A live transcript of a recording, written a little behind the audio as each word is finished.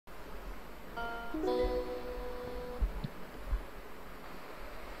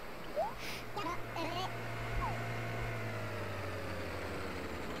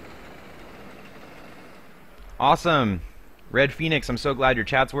Awesome. Red Phoenix, I'm so glad your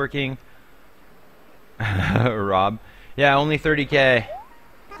chat's working. Rob. Yeah, only 30K.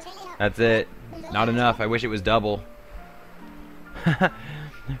 That's it. Not enough. I wish it was double.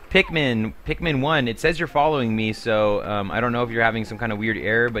 Pikmin 1, it says you're following me, so I don't know if you're having some kind of weird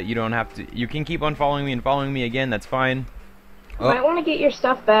error, but you don't have to. You can keep on following me and following me again. That's fine. You might want to get your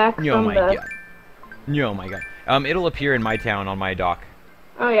stuff back from my god. Oh my god. It'll appear in my town on my dock.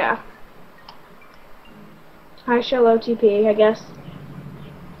 Oh yeah. I shall OTP, I guess.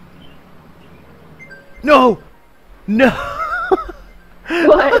 No! No!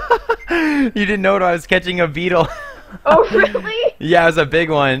 What? You didn't know I was catching a beetle. Oh, really? Yeah, it was a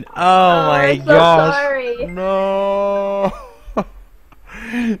big one. Oh my I'm so gosh. sorry. No.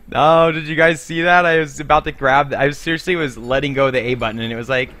 Oh, did you guys see that? I was about to grab. I seriously was letting go of the A button, and it was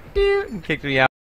like, and kicked me out.